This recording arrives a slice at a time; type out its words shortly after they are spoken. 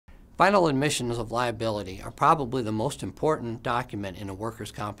Final admissions of liability are probably the most important document in a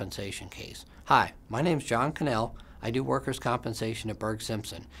workers' compensation case. Hi, my name is John Connell. I do workers' compensation at Burg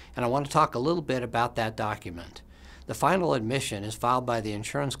Simpson, and I want to talk a little bit about that document. The final admission is filed by the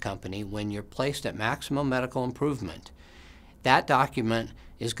insurance company when you're placed at maximum medical improvement. That document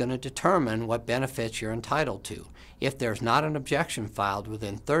is going to determine what benefits you're entitled to. If there's not an objection filed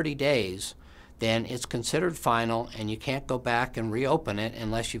within 30 days, then it's considered final and you can't go back and reopen it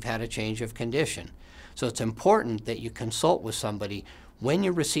unless you've had a change of condition. So it's important that you consult with somebody when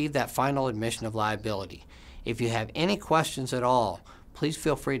you receive that final admission of liability. If you have any questions at all, please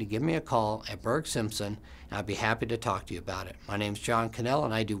feel free to give me a call at Burg Simpson and I'll be happy to talk to you about it. My name is John Connell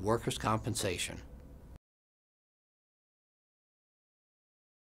and I do workers' compensation.